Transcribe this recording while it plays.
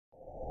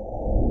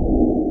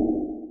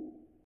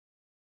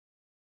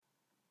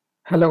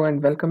Hello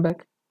and welcome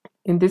back.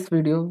 In this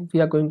video, we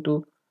are going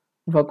to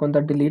work on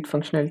the delete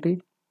functionality.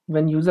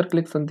 When user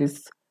clicks on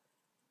this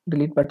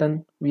delete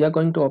button, we are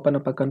going to open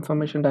up a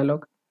confirmation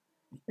dialog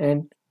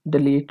and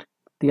delete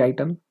the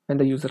item when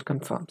the user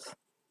confirms.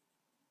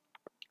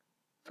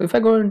 So if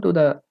I go into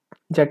the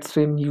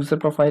Jetstream user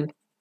profile,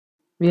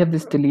 we have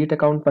this delete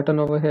account button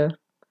over here.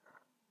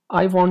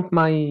 I want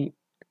my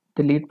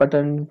delete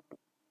button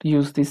to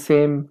use the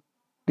same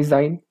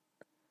design.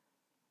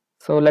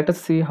 So let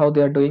us see how they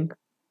are doing.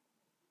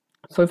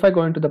 So if I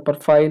go into the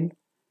profile,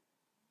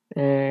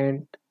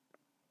 and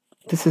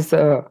this is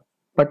a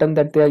button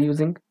that they are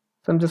using,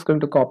 so I'm just going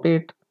to copy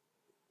it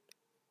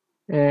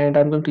and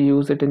I'm going to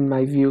use it in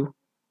my view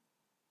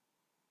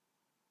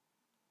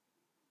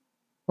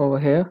over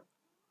here.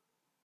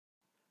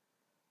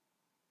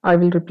 I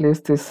will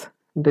replace this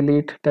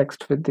delete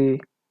text with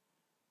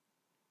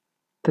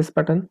this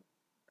button,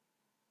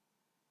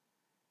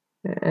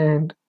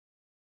 and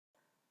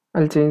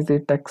I'll change the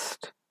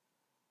text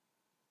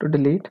to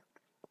delete,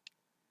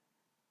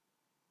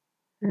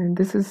 and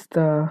this is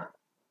the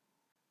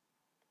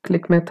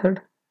click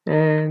method,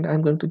 and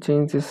I'm going to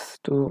change this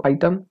to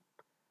item,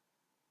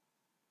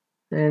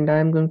 and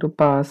I'm going to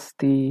pass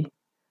the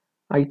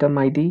item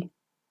ID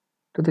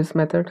to this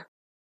method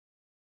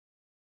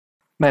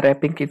by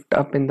wrapping it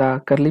up in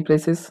the curly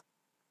braces.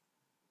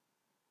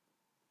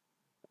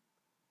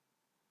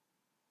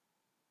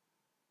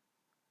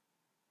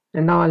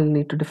 And now I'll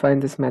need to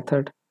define this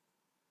method.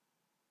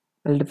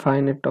 I'll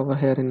define it over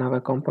here in our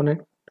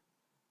component.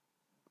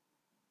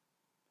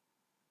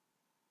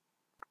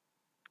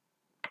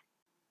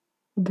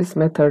 This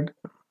method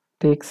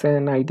takes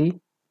an ID,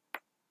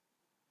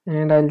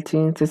 and I'll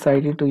change this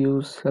ID to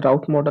use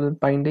route model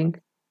binding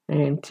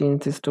and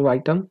change this to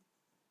item.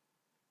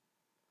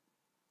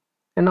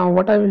 And now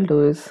what I will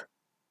do is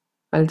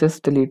I'll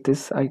just delete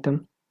this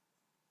item.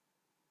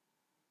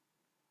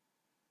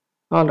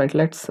 Alright,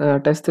 let's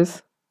test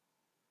this.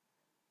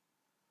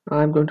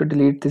 I'm going to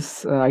delete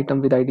this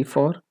item with ID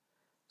 4.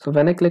 So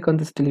when I click on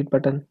this delete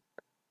button,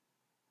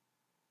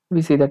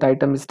 we see that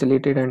item is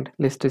deleted and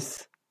list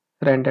is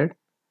rendered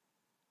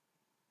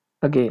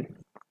again.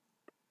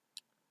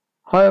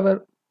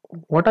 However,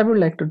 what I would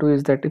like to do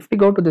is that if we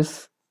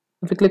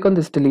click on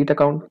this delete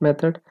account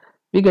method,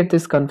 we get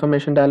this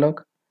confirmation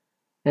dialog,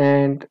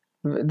 and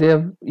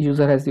the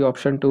user has the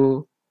option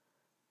to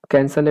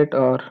cancel it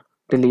or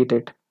delete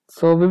it.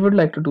 So we would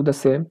like to do the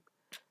same.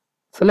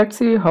 So let's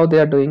see how they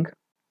are doing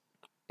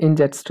in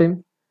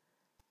Jetstream.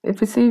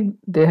 If we see,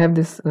 they have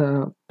this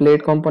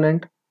blade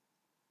component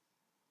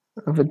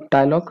with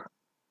dialog.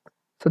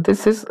 So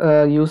this is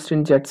used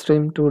in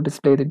Jetstream to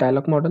display the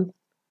dialog model.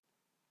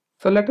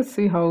 So let us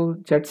see how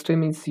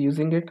Jetstream is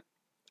using it.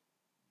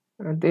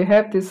 They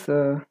have this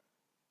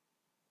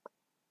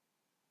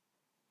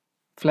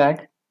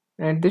flag,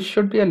 and this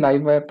should be a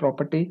Livewire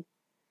property,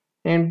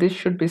 and this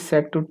should be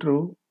set to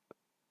true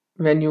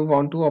when you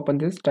want to open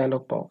this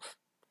dialog box.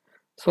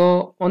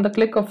 So on the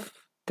click of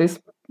this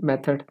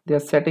method, they are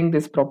setting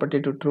this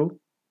property to true,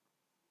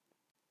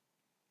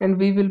 and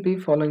we will be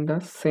following the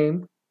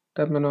same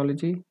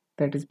terminology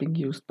that is being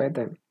used by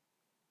them.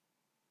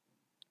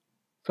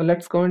 So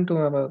let's go into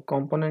our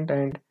component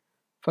and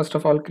first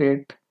of all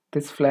create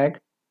this flag.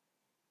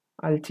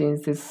 I'll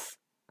change this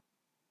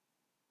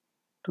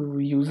to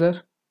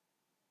user,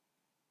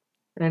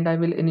 and I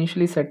will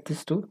initially set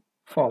this to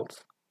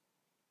false.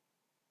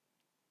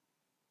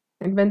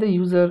 And when the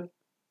user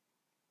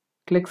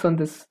clicks on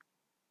this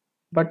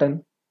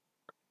button,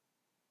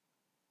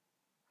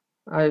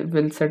 I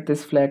will set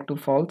this flag to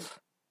false.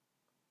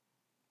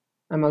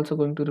 I'm also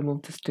going to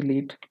remove this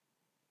delete.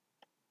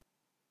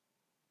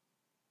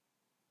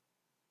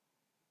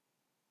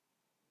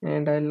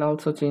 And I'll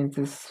also change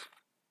this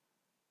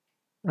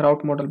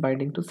route model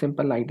binding to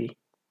simple ID.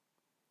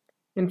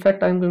 In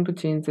fact, I'm going to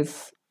change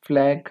this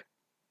flag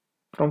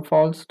from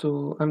false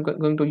to, I'm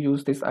going to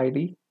use this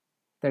ID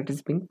that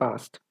is being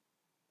passed.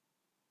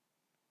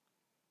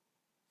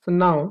 So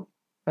now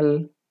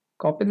I'll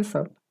copy this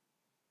up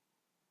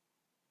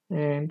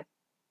and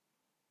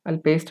I'll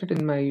paste it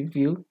in my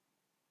view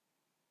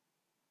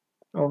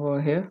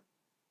over here.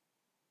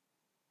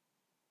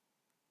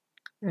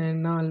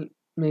 And now I'll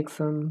make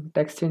some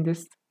text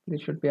changes.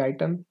 This should be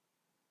item.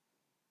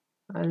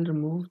 I'll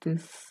remove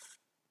this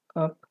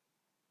up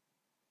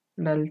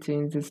and I'll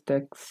change this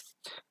text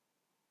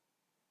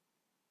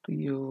to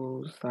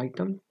use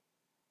item.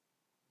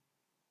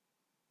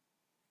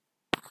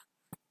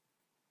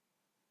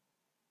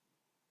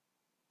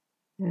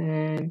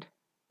 And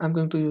I'm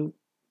going to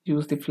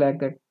use the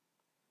flag that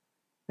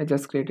I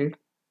just created.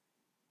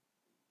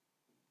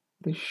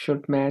 This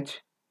should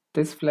match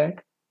this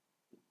flag,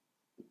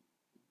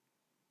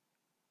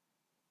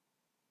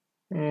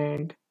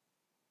 and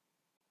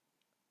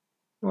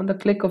on the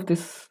click of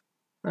this,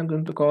 I'm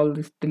going to call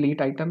this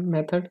delete item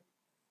method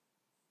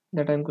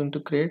that I'm going to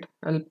create.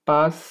 I'll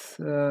pass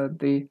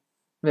the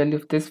value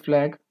of this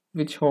flag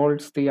which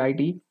holds the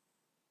ID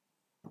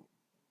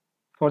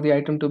for the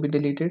item to be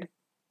deleted,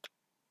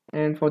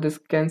 and for this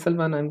cancel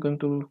one I'm going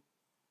to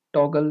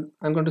toggle,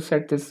 I'm going to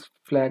set this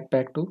flag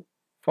back to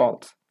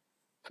false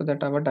so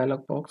that our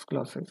dialog box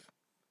closes.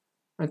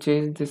 I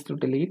change this to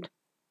delete.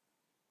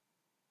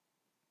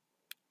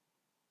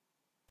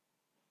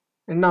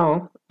 And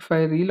now if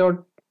I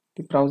reload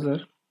the browser,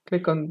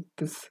 click on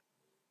this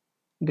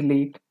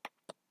delete,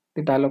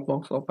 the dialog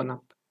box open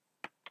up.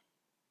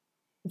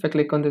 If I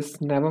click on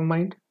this never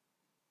mind,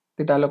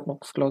 the dialog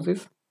box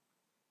closes.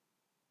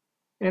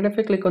 And if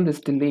I click on this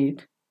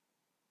delete,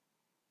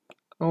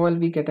 oh well,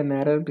 we get an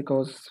error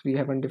because we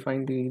haven't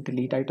defined the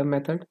delete item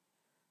method.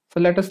 So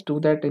let us do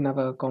that in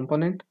our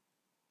component.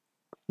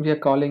 We are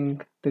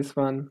calling this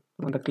one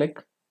on the click.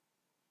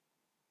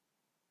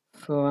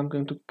 So I'm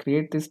going to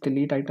create this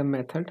delete item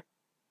method,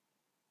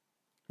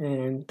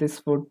 and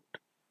this would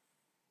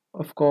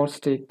of course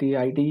take the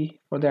ID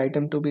for the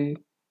item to be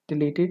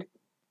deleted,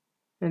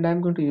 and I'm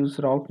going to use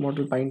route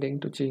model binding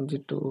to change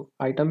it to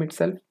item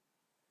itself.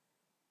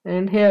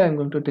 And here I'm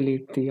going to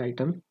delete the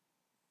item,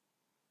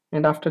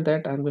 and after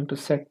that I'm going to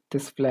set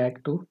this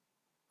flag to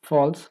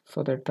false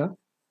so that the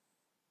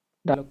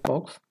dialog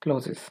box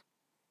closes.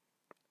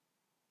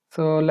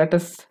 So let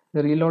us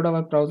reload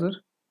our browser.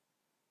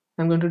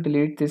 I'm going to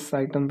delete this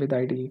item with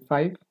ID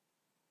 5.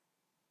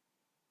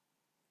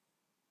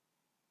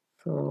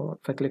 So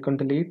if I click on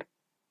delete,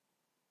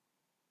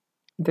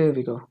 there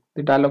we go.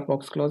 The dialog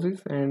box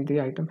closes and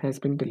the item has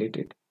been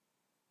deleted.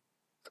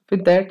 So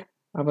with that,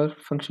 our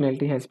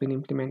functionality has been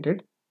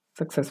implemented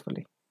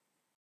successfully.